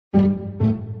直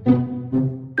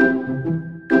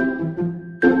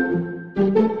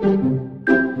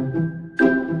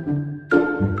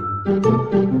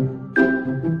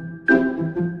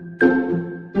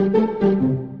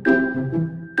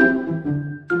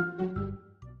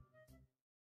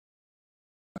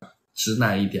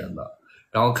男一点的，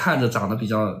然后看着长得比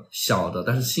较小的，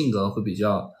但是性格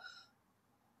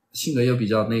又比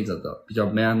较那个的，比较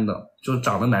man 的，就是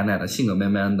长得奶奶的，性格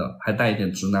man man 的，还带一点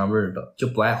直男味儿的，就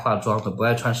不爱化妆的，不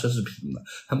爱穿奢侈品的，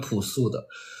很朴素的。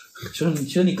其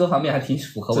实你各方面还挺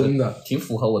符合我的，真的挺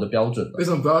符合我的标准的。为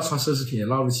什么不要穿奢侈品也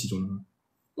纳入其中呢？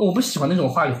我不喜欢那种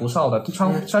花里胡哨的，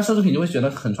穿奢侈品就会觉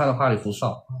得很穿的花里胡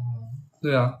哨。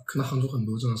对啊，可能杭州很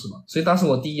多这样是吧？所以当时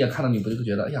我第一眼看到你，我就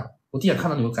觉得，哎呀，我第一眼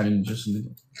看到你，我感觉你就是那种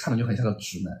看着就很像个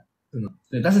直男。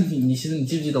对，但是你其实你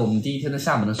记不记得我们第一天在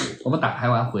厦门的时候，我们打牌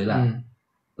完回来，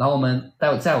然后我们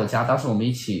在我家，当时我们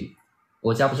一起，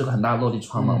我家不是有个很大的落地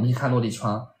窗嘛，我们一起看落地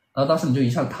窗，然后当时你就一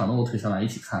下子躺到我腿上来一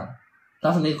起看了。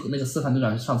当时那个四川队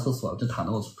长去上厕所，就躺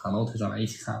到我腿上来一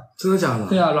起看了。真的假的？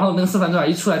对啊，然后那个四川队长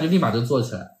一出来就立马就坐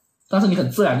起来，当时你很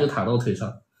自然就躺到我腿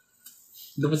上，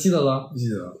你都不记得了？不记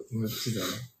得了，我不记得了。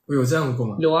我有这样子过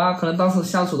吗？有啊，可能当时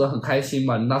相处的很开心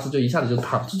吧，你当时就一下子就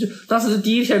当时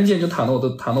第一天见就躺到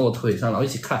我腿上，然后一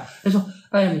起看。他说：“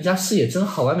哎呀，你家视野真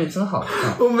好，外面真好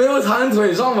看。”我没有躺你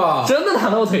腿上吧？真的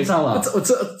躺到我腿上了。我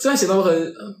这样显得我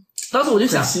很，当时我就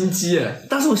想心机耶。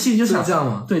当时我心里就想这样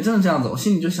吗？对，真的这样子。我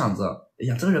心里就想着，哎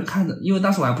呀，这个人看着，因为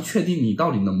当时我还不确定你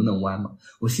到底能不能弯嘛，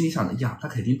我心里想着，呀，他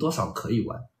肯定多少可以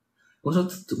弯。我说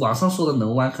网上说的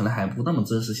能弯，可能还不那么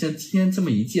真实。今天这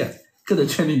么一见，更能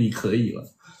确定你可以了。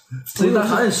所以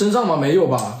躺你身上吗？没有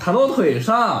吧？躺到我腿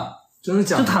上，真的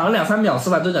假的？就躺了2-3秒，司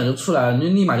法队长就出来了，你就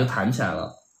立马就弹起来了。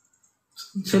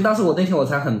所以当时我那天我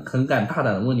才很敢大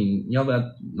胆的问你要不要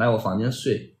来我房间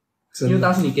睡，因为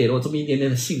当时你给了我这么一点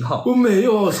点的信号。我没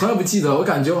有，我从来不记得，我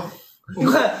感觉你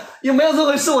看有没有这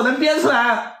回事？我能编出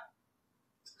来？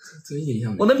这一点印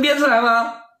象没有。我能编出来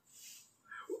吗？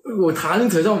我躺你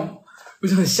腿上，不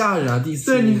是很吓人啊！第一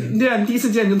次对你第一次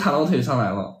见你就躺到我腿上来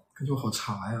了。感觉我好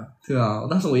茶呀！对啊，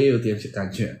当时我也有点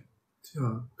感觉。对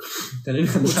啊，感觉你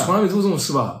很茶。我从来没做这种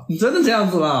事吧？你真的这样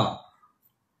子了？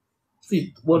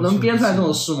我能编出来这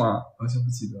种事吗？完全不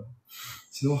记得。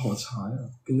其实我好茶呀，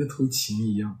跟你偷情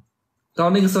一样。然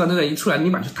后那个司法队长一出来，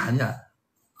立马就弹起来。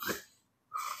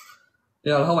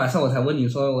对啊，然后晚上我才问你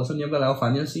说，我说你要不要来我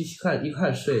房间睡一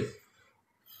块睡？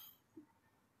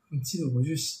我记得我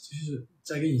就是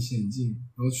摘个隐形眼镜，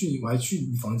然后我还去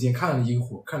你房间看了一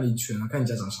会儿，看了一圈，看你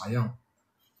家长啥样，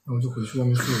然后我就回去外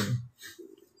面睡了。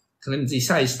可能你自己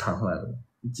下意识躺上来的，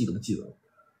你记得不记得？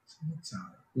真的假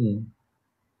的？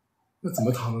那怎么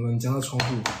躺的呢？你家那窗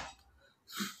户？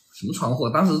什么窗户？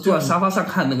当时坐在沙发上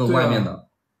看那个外面的。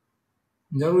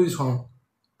你家落地窗？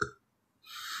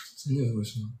真的有这回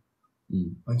事吗？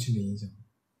完全没印象。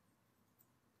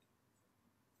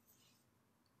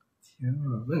天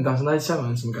啊！那你当时在厦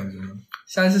门什么感觉呢？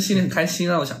下一次心里很开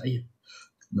心啊！我想，哎呀，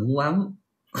能弯了，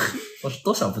我说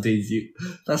多少不对劲。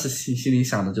当时心里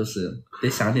想的就是得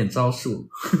想点招数，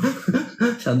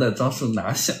想点招数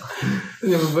哪想？你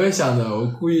们不会想的，我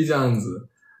故意这样子，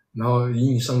然后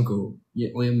引你上钩。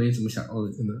我也没怎么想，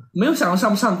真的没有想到上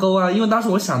不上钩啊！因为当时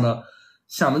我想的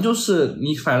就是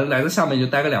你反正来到厦门就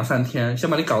待个2-3天，先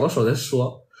把你搞到手再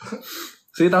说。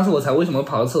所以当时我才为什么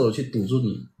跑到厕所去堵住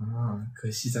你啊？可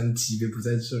惜咱的级别不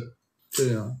在这儿。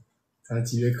对啊，咱的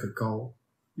级别可高，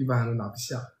一般人都拿不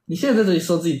下。你现在在这里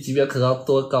说自己级别可高，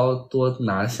多高多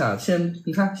拿下，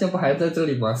你看现在不还在这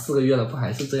里玩4个月了，不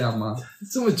还是这样吗？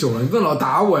这么久了，你不能老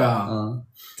打我呀！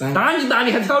打你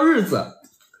你还挑日子，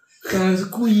当然是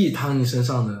故意躺你身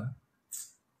上的。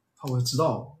我知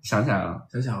道，想起来了，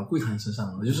我故意躺你身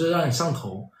上，我就是让你上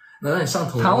头。能让你上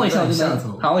头，躺我一下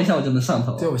我就能上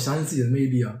头。对，我相信自己的魅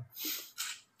力啊！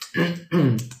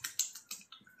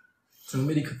这个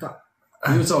魅力可大，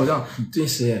你就知道我这样对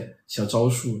谁也小招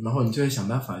数，然后你就会想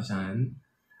办法想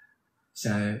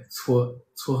来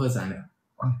撮合咱俩。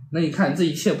那你看这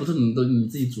一切不是你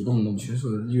自己主动的吗？全是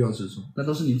我的意料之中。那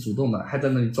都是你主动的，还在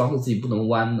那里装作自己不能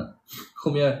弯呢。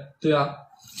后面对啊，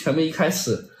前面一开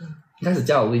始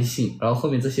加我微信，然后后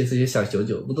面这些小九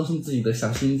九不都是你自己的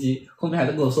小心机？后面还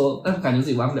在跟我说，但感觉自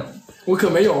己玩不了。我可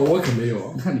没有。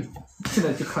你看你现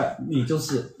在就看你就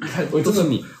是一开始都是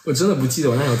你，我真的不记得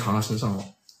我那有躺在身上了，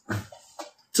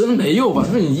真的没有吧？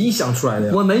这是你臆想出来的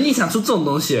呀。我能臆想出这种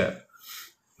东西，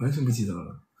完全不记得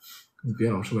了。你别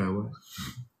老是歪问。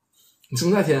你是不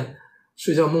是那天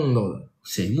睡觉梦到的？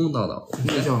谁梦到的？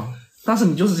睡觉。当时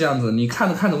你就是这样子，你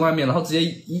看着外面，然后直接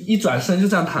一转身就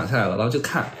这样躺下来了，然后就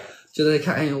看。就在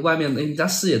看，哎，外面你家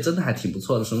视野真的还挺不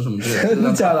错的，什么什么之类的。真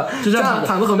的假的？就这样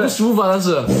躺着很不舒服啊，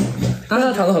当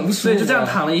时躺着很不舒服。对，就这样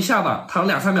躺了一下吧，躺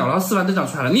了2-3秒，然后4番队长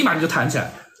出来了，立马就弹起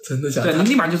来。真的假的？对，你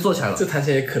立马就坐起来了。这弹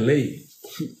起来也可累。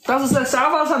当时是在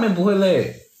沙发上面不会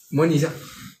累，模拟一下。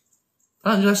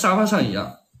当然就在沙发上一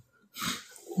样。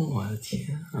我的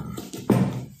天啊！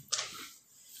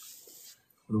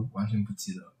我都完全不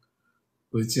记得了，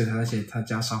我就记得他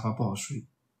家沙发不好睡，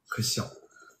可小。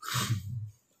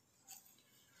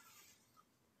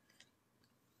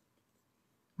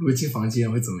如果进房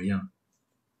间会怎么样？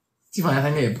进房间他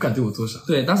应该也不敢对我做啥。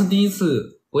对，当时第一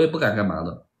次我也不敢干嘛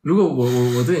的。如果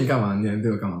我对你干嘛，你还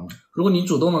对我干嘛吗？如果你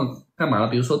主动的干嘛了，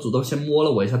比如说主动先摸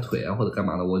了我一下腿啊，或者干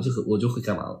嘛的，我就会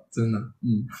干嘛了。真的？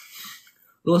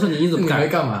如果说你一直不敢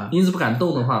干嘛，你一直不敢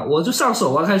动的话，我就上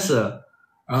手啊，开始。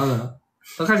然后呢？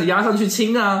我开始压上去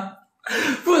亲啊。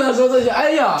不能说这些。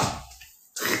哎呀，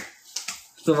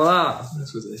怎么了？不能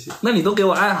说这些。那你都给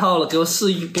我暗号了，给我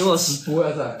示意，给我不会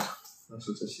再不能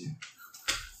说这些。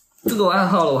都给我暗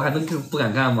号了，我还能不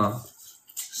敢干吗？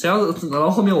谁要然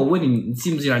后后面我问你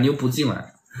进不进来，你又不进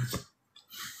来。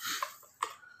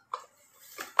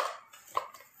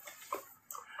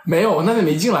没有，我那天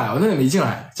没进来，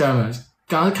家人们，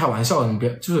刚刚是开玩笑的，你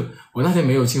别，就是我那天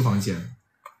没有进房间，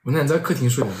我那天在客厅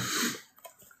睡的，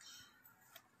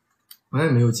我那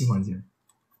天没有进房间。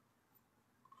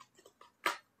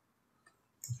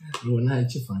如果那天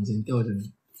进房间吊着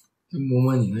你，就摸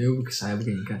摸你，那又啥也不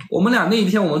给你干。我们俩那一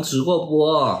天我们直过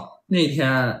播，那一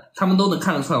天他们都能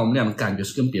看得出来，我们俩的感觉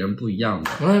是跟别人不一样的。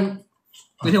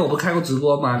那天我不开过直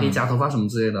播吗？给你夹头发什么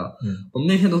之类的。我们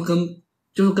那天都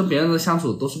就是跟别人的相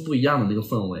处都是不一样的那个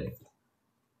氛围，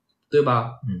对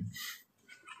吧？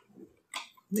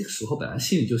那个时候本来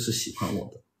心里就是喜欢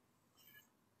我的，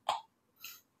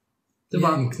对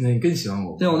吧？你可能更喜欢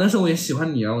我吧。对，我那时候我也喜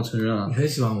欢你啊，我承认啊。你很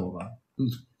喜欢我吧？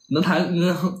能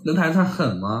谈上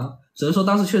狠吗？只能说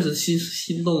当时确实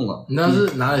心动了。你当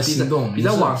时哪里心动？比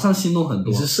在网上心动很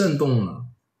多。你是肾动了，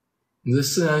你的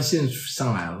肾上腺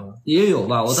上来了，也有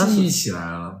吧？我当时记忆起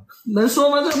来了。能说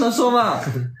吗？这能说吗？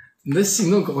你的心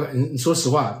动，你说实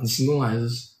话，你心动还是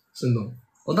肾动？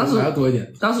我当时还要多一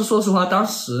点。当时说实话，当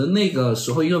时那个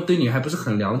时候因为对你还不是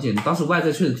很了解，当时外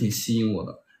在确实挺吸引我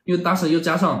的，因为当时又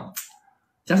加上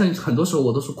很多时候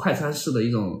我都是快餐式的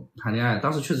一种谈恋爱，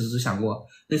当时确实是想过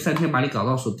那3天把你搞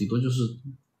到手，顶多就是，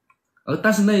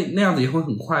但是那样子也会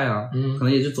很快啊，可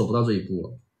能也就走不到这一步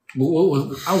了。我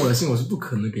按我的心，我是不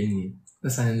可能给你那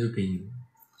3天就给你，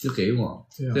就给我，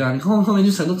对啊，你后面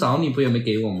去成都找你不也没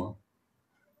给我吗？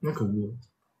那可不，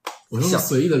我是那么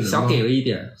随意的人，小给了一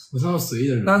点，我是那么随意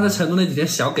的人。但是在成都那几天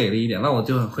小给了一点，那我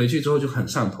就回去之后就很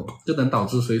上头，就能导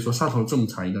致所以说上头了这么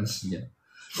长一段时间，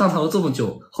上头了这么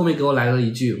久，后面给我来了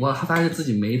一句，哇，他发现自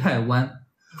己没太弯，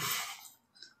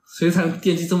所以才能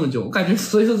惦记这么久。我感觉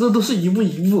所以说这都是一步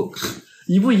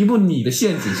一步你的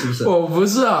陷阱，是不是？我不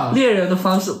是啊，猎人的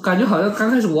方式，感觉好像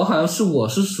刚开始我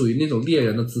是属于那种猎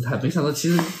人的姿态，没想到其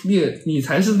实你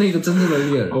才是那个真正的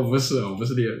猎人。我不是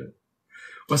猎人，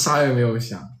我啥也没有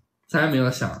想，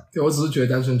对，我只是觉得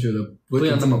单纯觉得不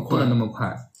能那么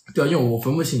快。对啊，因为我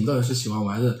分不清你到底是喜欢我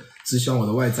还是只喜欢我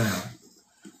的外在啊。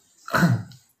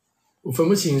我分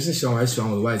不清是喜欢我还是喜欢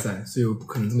我的外在，所以我不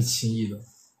可能这么轻易的。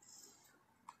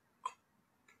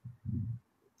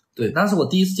对，但是我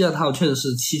第一次见到他，我确实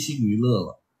是七星娱乐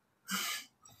了。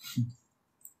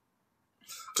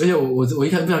而且我一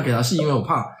开始不想给他，是因为我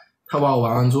怕他把我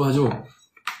玩完之后，他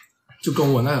就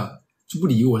跟我那个就不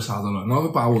理我啥的了，然后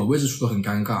把我的位置处得很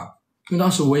尴尬。因为当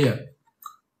时我也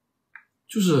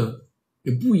就是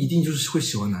也不一定就是会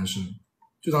喜欢男生，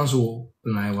就当时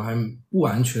本来我还不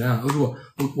完全啊，如果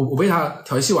我被他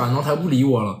调戏完，然后他又不理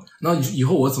我了，然后以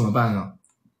后我怎么办呢？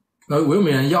然后我又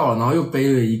没人要了，然后又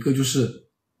背了一个就是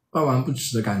半完不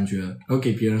值的感觉，然后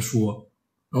给别人说，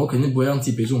然后我肯定不会让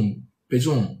自己背这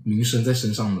种名声在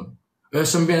身上的。而且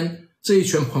身边这一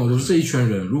圈朋友都是这一圈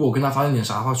人，如果我跟他发生点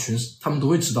啥的话，他们都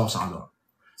会知道啥的，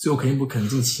所以我肯定不可能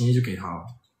这么轻易就给他了。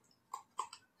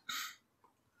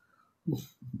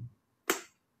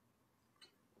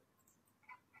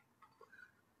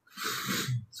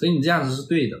所以你这样子是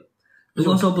对的。如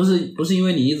果说不是因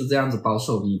为你一直这样子保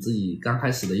守你自己刚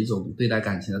开始的一种对待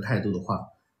感情的态度的话，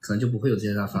可能就不会有这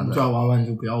些发展。就要玩完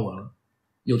就不要我了，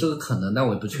有这个可能，但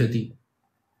我也不确定。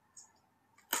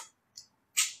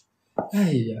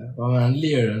哎呀，玩完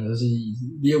猎人都是以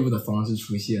猎物的方式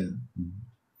出现，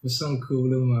不上钩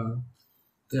了吗？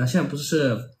对啊，现在不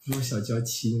是那么小娇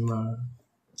亲吗？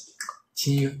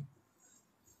亲一个，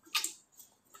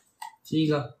亲一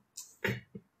个。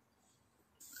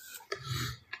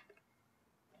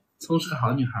葱是个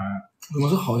好女孩。怎么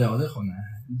说好鸟？这好男孩，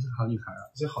你是好女孩啊，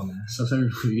这好男孩，守身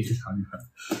如玉的好女孩。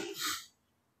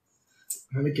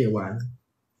还没给完，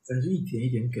咱就一点一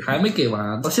点给。还没给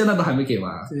完，到现在都还没给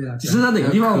完。对呀、你身上哪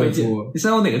个地方我没见？你身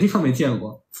上我哪个地方没见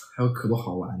过？还有可多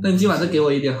好玩的。那你今晚再给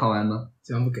我一点好玩的。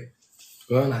这样不给，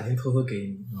我要哪天偷偷给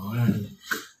你，然后让你。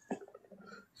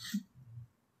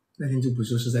那天就不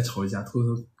就是在吵架，偷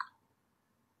偷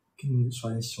给你耍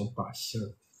点小把戏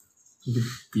儿，就是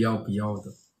不要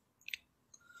的。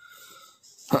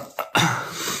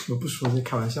我不说，这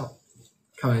开玩笑，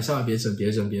别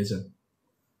整。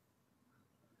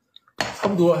差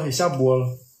不多了，也下播了，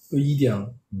都1点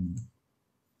了。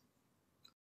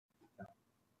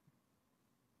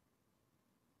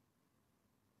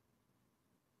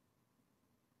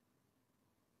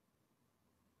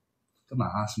干嘛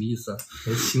啊？什么意思？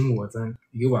别亲我，咱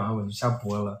一个晚上我就下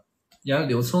播了。原来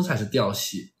刘聪才是调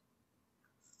戏，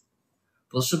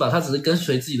不是吧？他只是跟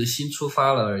随自己的心出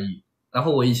发了而已。然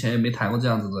后我以前也没谈过这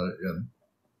样子的人，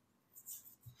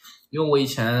因为我以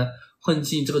前混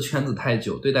进这个圈子太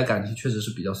久，对待感情确实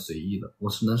是比较随意的。我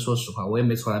是能说实话，我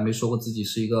也从来没说过自己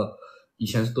是一个以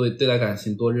前是对待感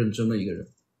情多认真的一个人。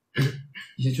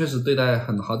以前确实对待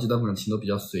好几段感情都比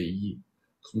较随意。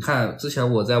你看之前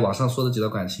我在网上说的几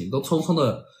段感情都匆匆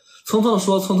的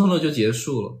说，匆匆的就结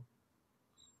束了，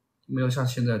没有像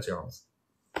现在这样子，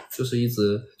就是一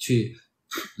直去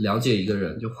了解一个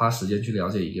人，就花时间去了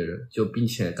解一个人，就并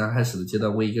且刚开始的阶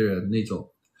段为一个人那种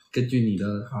根据你的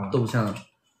动向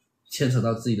牵扯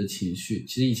到自己的情绪。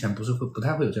其实以前不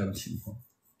太会有这样的情况，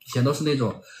以前都是那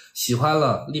种喜欢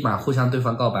了立马互相对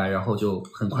方告白，然后就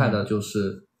很快的就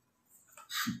是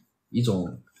一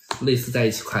种类似在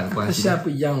一起快的关系。现在不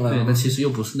一样了，对，但其实又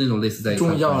不是那种类似在一起快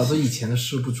的关系，重要了，都以前的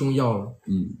事不重要了。